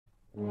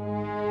Hi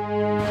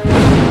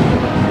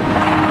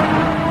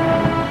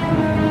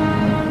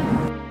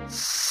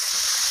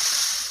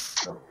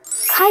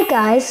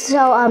guys,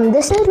 so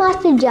this is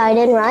Master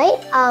Jaden,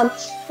 right? And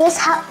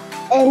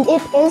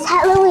it is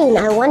Halloween.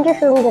 I wonder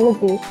who I'm gonna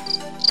be.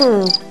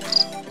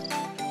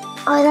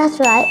 Oh, that's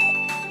right.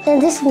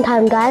 Transition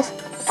time, guys.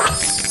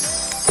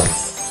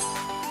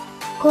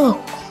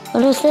 Oh,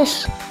 what is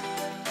this?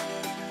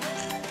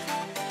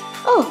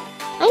 Oh,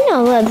 I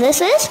know what this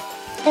is.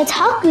 It's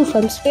Haku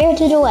from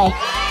Spirited Away.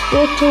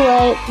 Spirited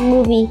Away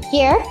movie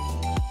here.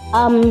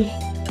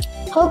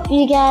 Hope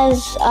you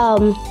guys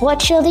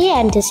watch till the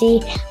end to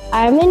see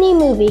our mini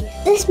movie.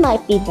 This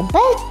might be the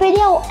best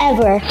video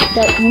ever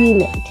that we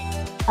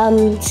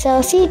made.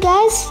 So see you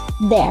guys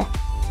there.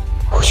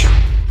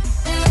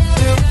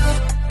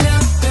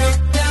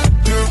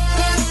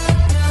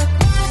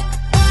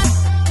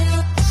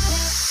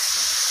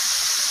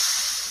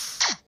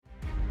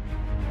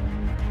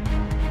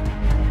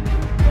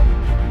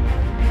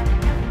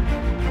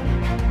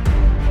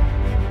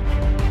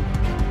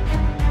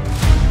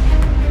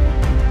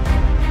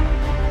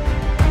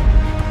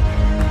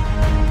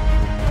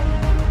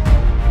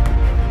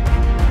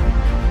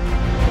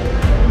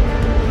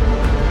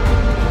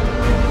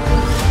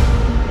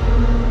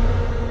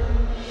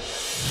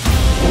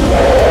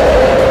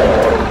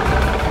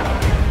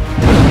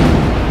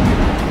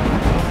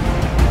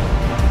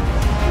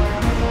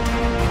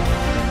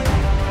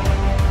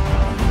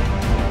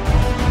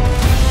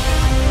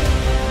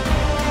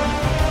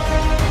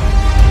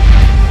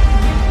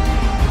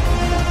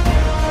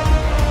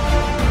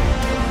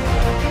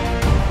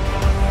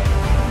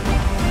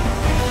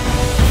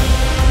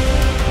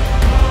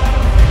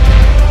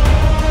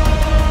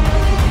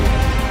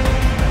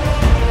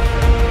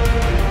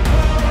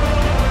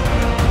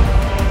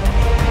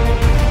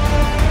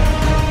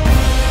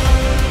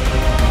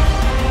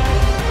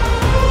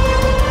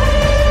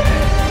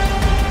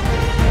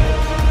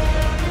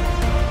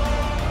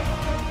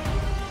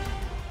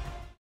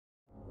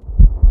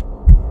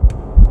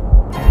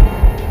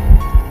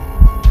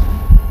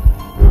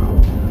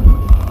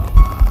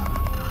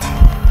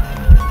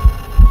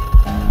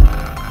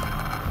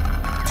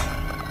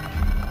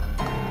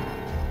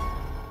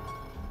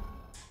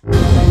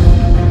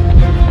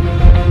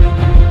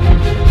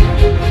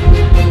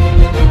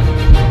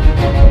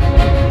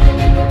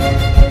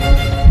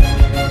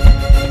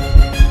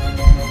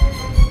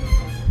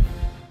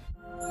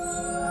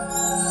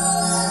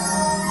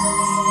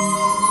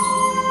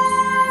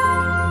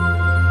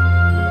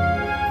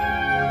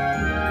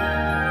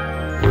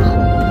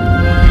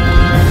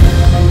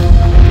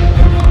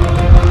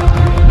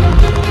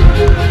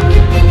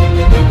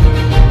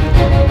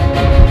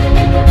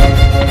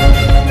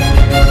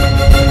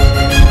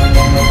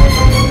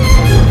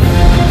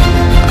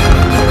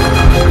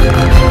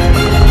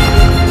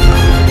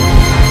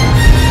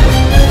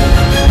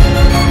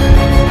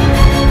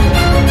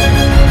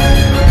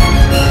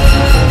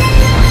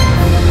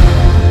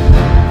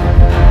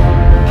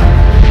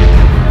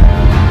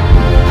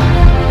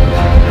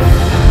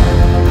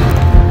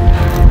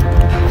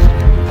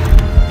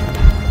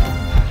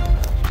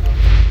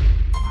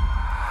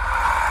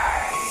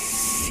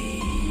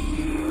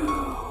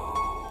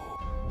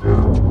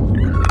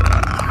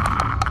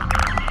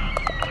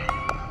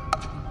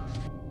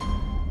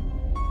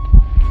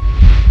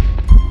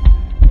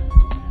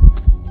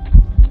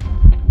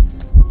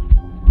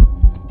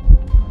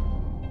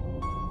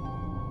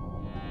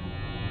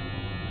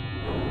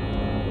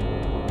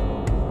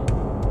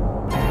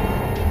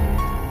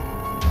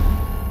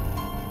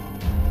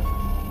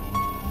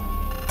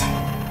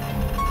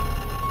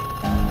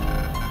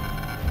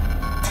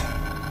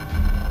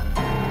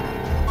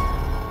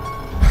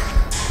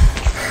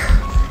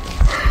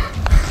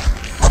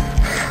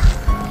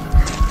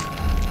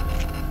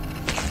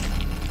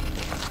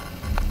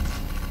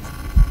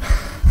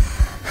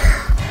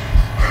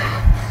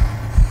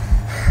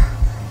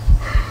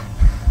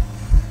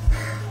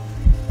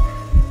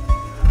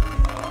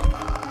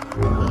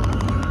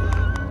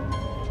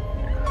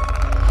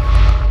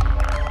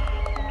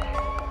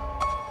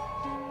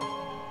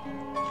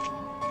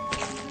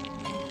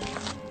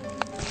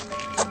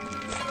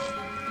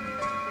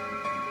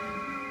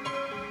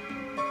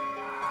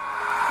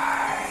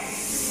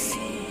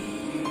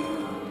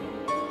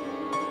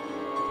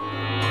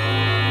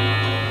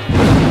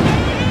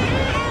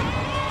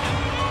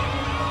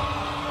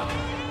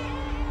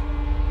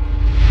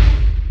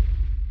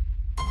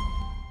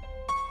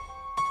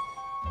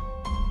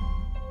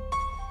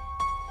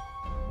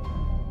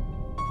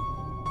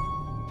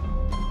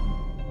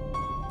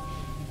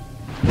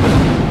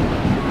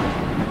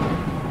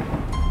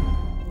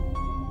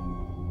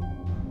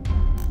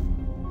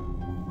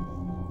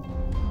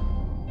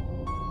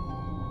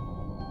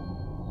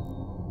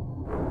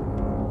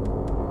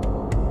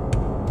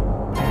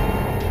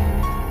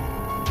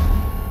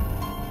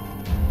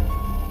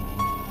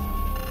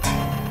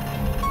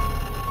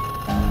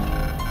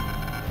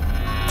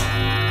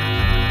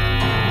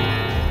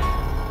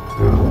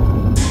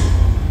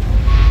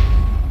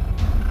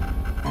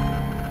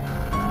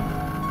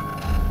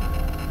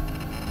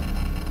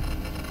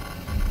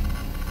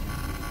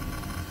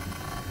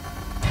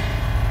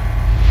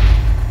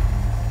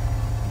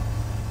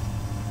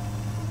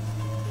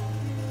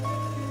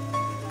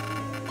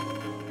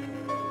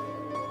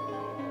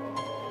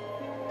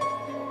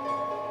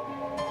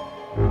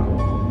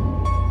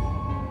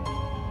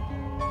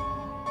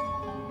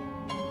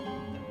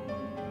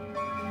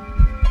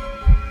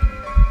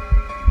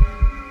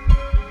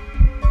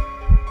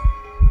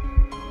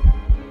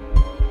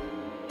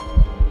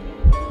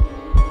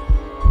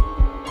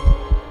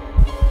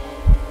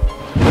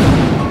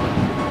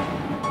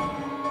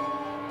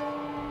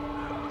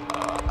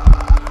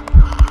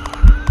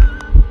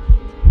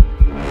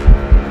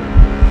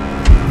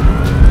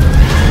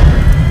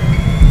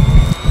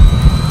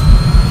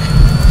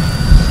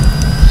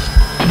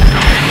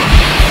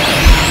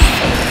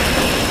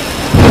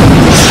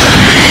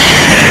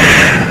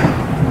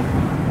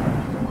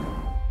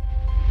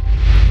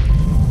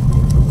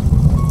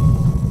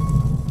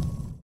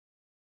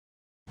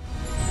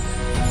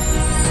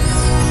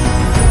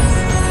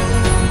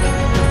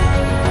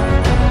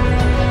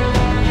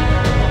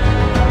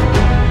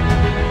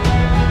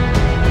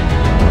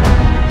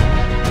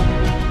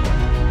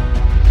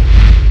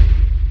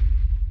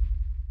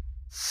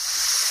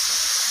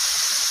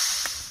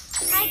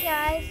 Hi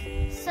guys.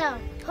 So,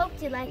 hope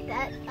you like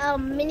that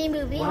mini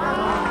movie. So,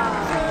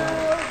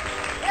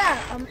 yeah,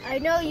 I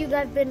know you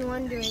guys been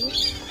wondering,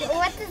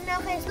 what does No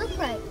Face look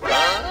like?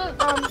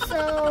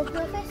 So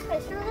No Face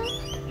face reveal?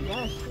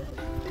 Yeah, sure.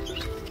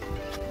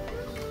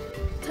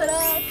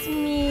 Ta-da! It's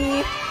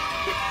me.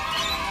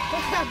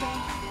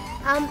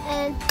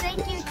 And thank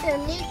you to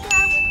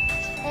Nika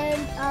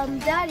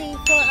and Daddy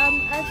for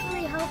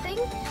actually helping.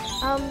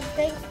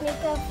 Thanks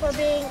Nika for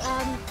being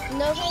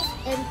No Face,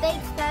 and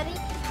thanks Daddy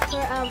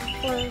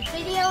for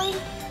videoing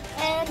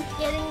and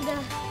getting the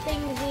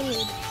things we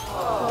need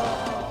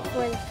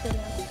for this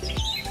video.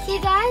 See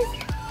you guys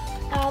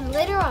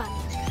later on.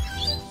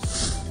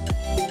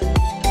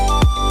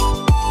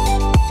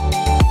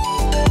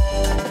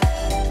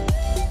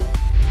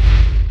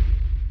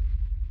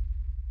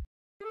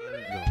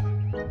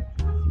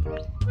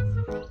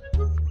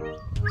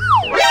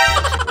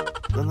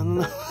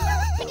 No.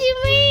 What do you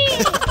mean?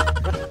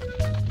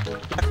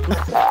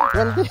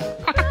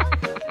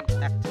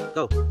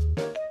 Go.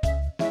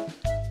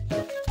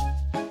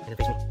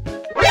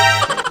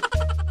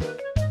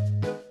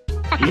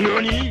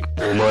 NANI?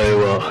お前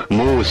は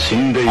もう死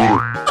んでいる。